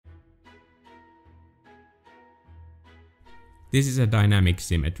This is a dynamic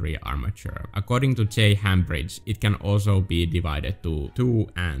symmetry armature. According to J. Hambridge, it can also be divided to 2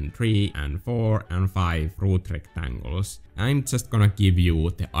 and 3 and 4 and 5 root rectangles. I'm just gonna give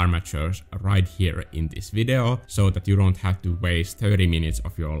you the armatures right here in this video so that you don't have to waste 30 minutes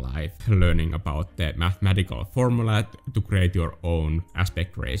of your life learning about the mathematical formula to create your own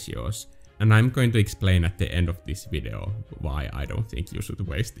aspect ratios. And I'm going to explain at the end of this video why I don't think you should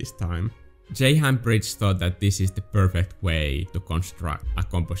waste this time. J. Hambridge thought that this is the perfect way to construct a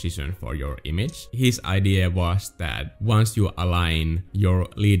composition for your image. His idea was that once you align your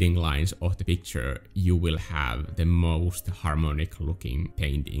leading lines of the picture, you will have the most harmonic looking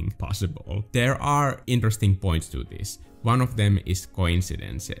painting possible. There are interesting points to this. One of them is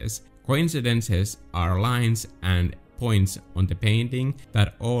coincidences. Coincidences are lines and points on the painting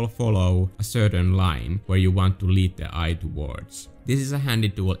that all follow a certain line where you want to lead the eye towards. This is a handy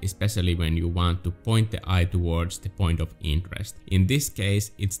tool especially when you want to point the eye towards the point of interest. In this case,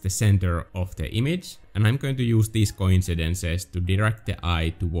 it's the center of the image, and I'm going to use these coincidences to direct the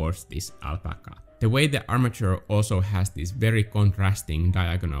eye towards this alpaca. The way the armature also has these very contrasting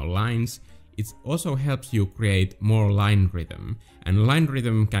diagonal lines, it also helps you create more line rhythm, and line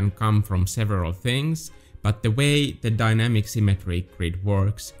rhythm can come from several things. But the way the dynamic symmetry grid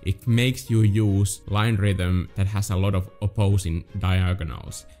works, it makes you use line rhythm that has a lot of opposing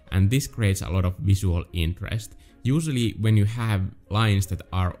diagonals, and this creates a lot of visual interest. Usually when you have lines that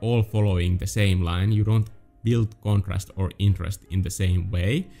are all following the same line, you don't build contrast or interest in the same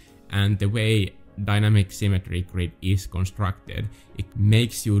way, and the way dynamic symmetry grid is constructed, it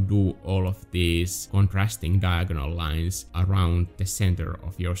makes you do all of these contrasting diagonal lines around the center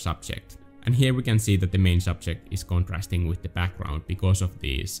of your subject. And here we can see that the main subject is contrasting with the background because of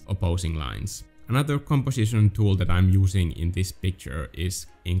these opposing lines. Another composition tool that I'm using in this picture is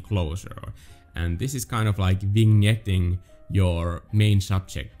enclosure. And this is kind of like vignetting your main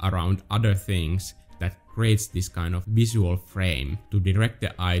subject around other things that creates this kind of visual frame to direct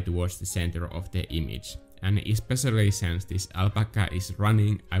the eye towards the center of the image. And especially since this alpaca is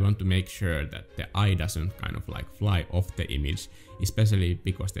running, I want to make sure that the eye doesn't kind of like fly off the image, especially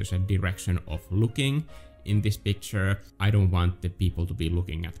because there's a direction of looking in this picture. I don't want the people to be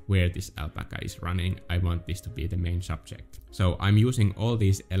looking at where this alpaca is running. I want this to be the main subject. So I'm using all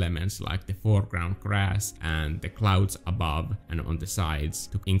these elements like the foreground grass and the clouds above and on the sides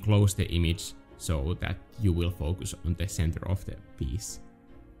to enclose the image so that you will focus on the center of the piece.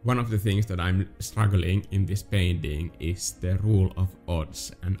 One of the things that I'm struggling in this painting is the rule of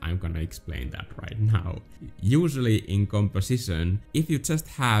odds, and I'm gonna explain that right now. Usually in composition, if you just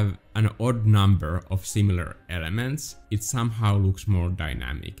have an odd number of similar elements, it somehow looks more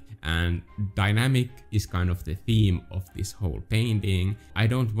dynamic. And dynamic is kind of the theme of this whole painting. I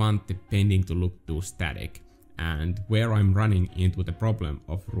don't want the painting to look too static. And where I'm running into the problem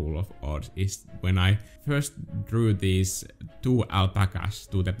of rule of odds is when I first drew these 2 alpacas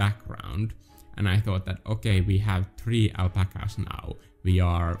to the background, and I thought that okay, we have 3 alpacas now, we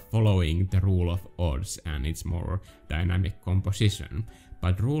are following the rule of odds and it's more dynamic composition.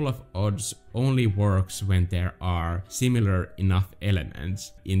 But rule of odds only works when there are similar enough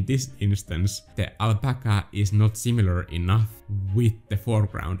elements. In this instance, the alpaca is not similar enough with the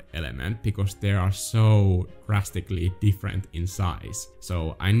foreground element because they are so drastically different in size.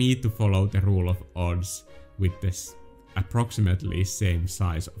 So I need to follow the rule of odds with this approximately same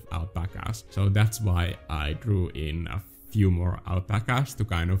size of alpacas. So that's why I drew in a few more alpacas to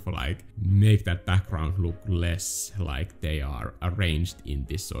kind of like make that background look less like they are arranged in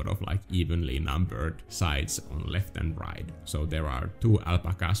this sort of like evenly numbered sides on left and right. So there are 2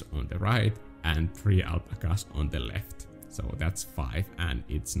 alpacas on the right and 3 alpacas on the left. So that's 5, and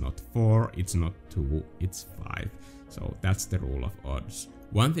it's not 4, it's not 2, it's 5. So that's the rule of odds.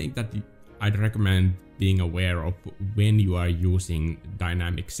 One thing that I'd recommend being aware of when you are using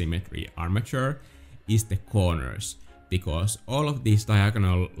dynamic symmetry armature is the corners, because all of these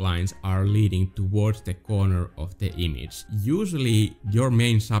diagonal lines are leading towards the corner of the image. Usually your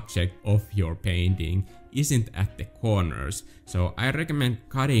main subject of your painting isn't at the corners, so I recommend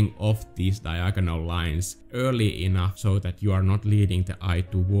cutting off these diagonal lines early enough so that you are not leading the eye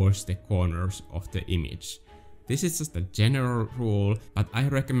towards the corners of the image. This is just a general rule, but I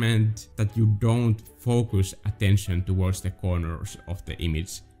recommend that you don't focus attention towards the corners of the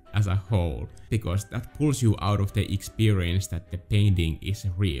image as a whole, because that pulls you out of the experience that the painting is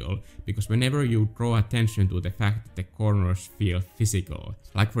real. Because whenever you draw attention to the fact that the corners feel physical,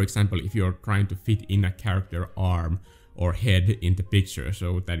 like for example if you're trying to fit in a character arm or head in the picture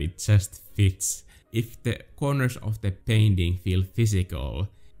so that it just fits, if the corners of the painting feel physical,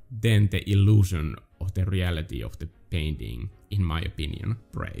 then the illusion of the reality of the painting, in my opinion,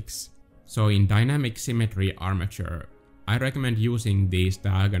 breaks. So in dynamic symmetry armature, I recommend using these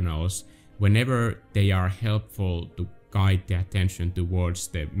diagonals whenever they are helpful to guide the attention towards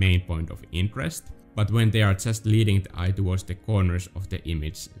the main point of interest. But when they are just leading the eye towards the corners of the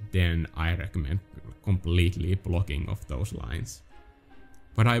image, then I recommend completely blocking of those lines.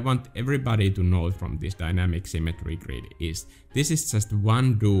 What I want everybody to know from this dynamic symmetry grid is this is just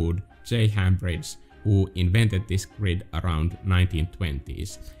one dude, J. Hambridge, who invented this grid around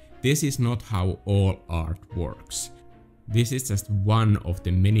 1920s. This is not how all art works. This is just one of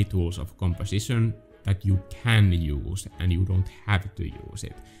the many tools of composition that you can use and you don't have to use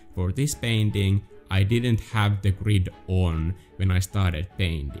it. For this painting, I didn't have the grid on when I started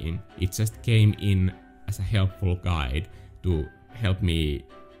painting. It just came in as a helpful guide to help me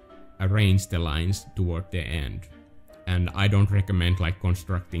arrange the lines toward the end. And I don't recommend like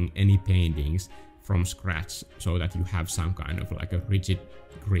constructing any paintings from scratch so that you have some kind of like a rigid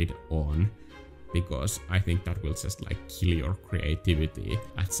grid on, because I think that will just like kill your creativity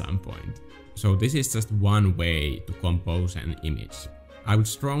at some point. So this is just one way to compose an image. I would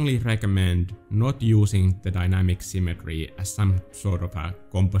strongly recommend not using the dynamic symmetry as some sort of a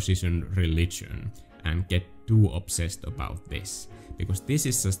composition religion and get too obsessed about this, because this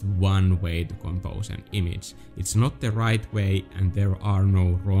is just one way to compose an image. It's not the right way and there are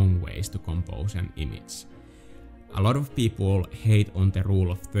no wrong ways to compose an image. A lot of people hate on the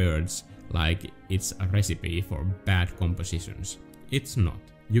rule of thirds like it's a recipe for bad compositions. It's not.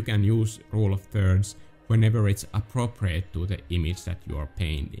 You can use rule of thirds whenever it's appropriate to the image that you are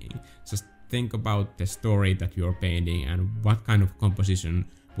painting. Just think about the story that you're painting and what kind of composition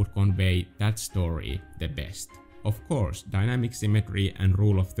would convey that story the best. Of course, dynamic symmetry and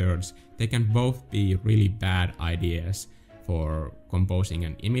rule of thirds, they can both be really bad ideas for composing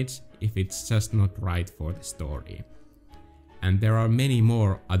an image if it's just not right for the story. And there are many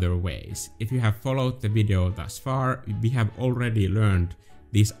more other ways. If you have followed the video thus far, we have already learned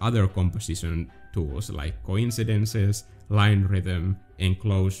these other composition tools like coincidences, line rhythm,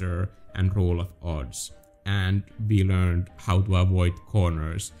 enclosure, and rule of odds. And we learned how to avoid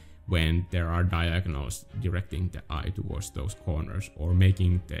corners when there are diagonals directing the eye towards those corners or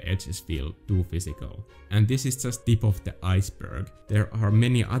making the edges feel too physical. And this is just tip of the iceberg. There are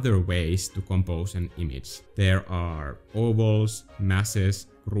many other ways to compose an image. There are ovals, masses,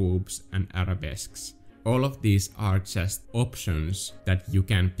 groups, and arabesques. All of these are just options that you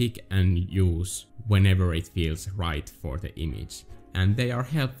can pick and use whenever it feels right for the image. And they are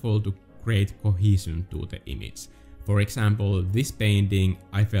helpful to create cohesion to the image. For example, this painting,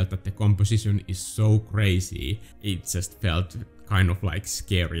 I felt that the composition is so crazy, it just felt kind of like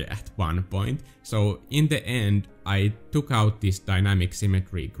scary at one point. So in the end, I took out this dynamic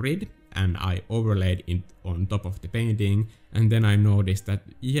symmetry grid and I overlaid it on top of the painting, and then I noticed that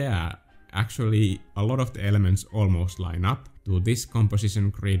yeah, actually a lot of the elements almost line up to this composition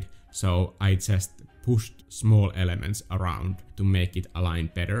grid, so I just pushed small elements around to make it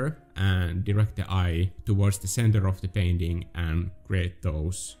align better and direct the eye towards the center of the painting and create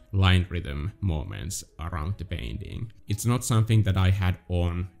those line rhythm moments around the painting. It's not something that I had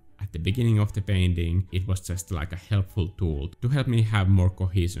on at the beginning of the painting, it was just like a helpful tool to help me have more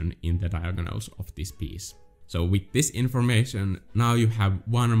cohesion in the diagonals of this piece. So with this information, now you have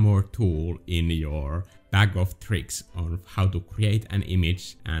one more tool in your bag of tricks on how to create an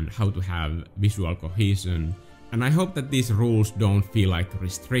image and how to have visual cohesion. And I hope that these rules don't feel like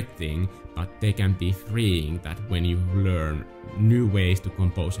restricting, but they can be freeing, that when you learn new ways to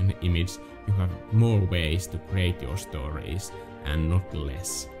compose an image, you have more ways to create your stories and not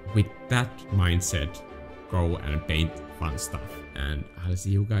less. With that mindset, go and paint fun stuff. And I'll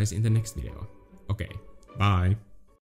see you guys in the next video. Okay. Bye.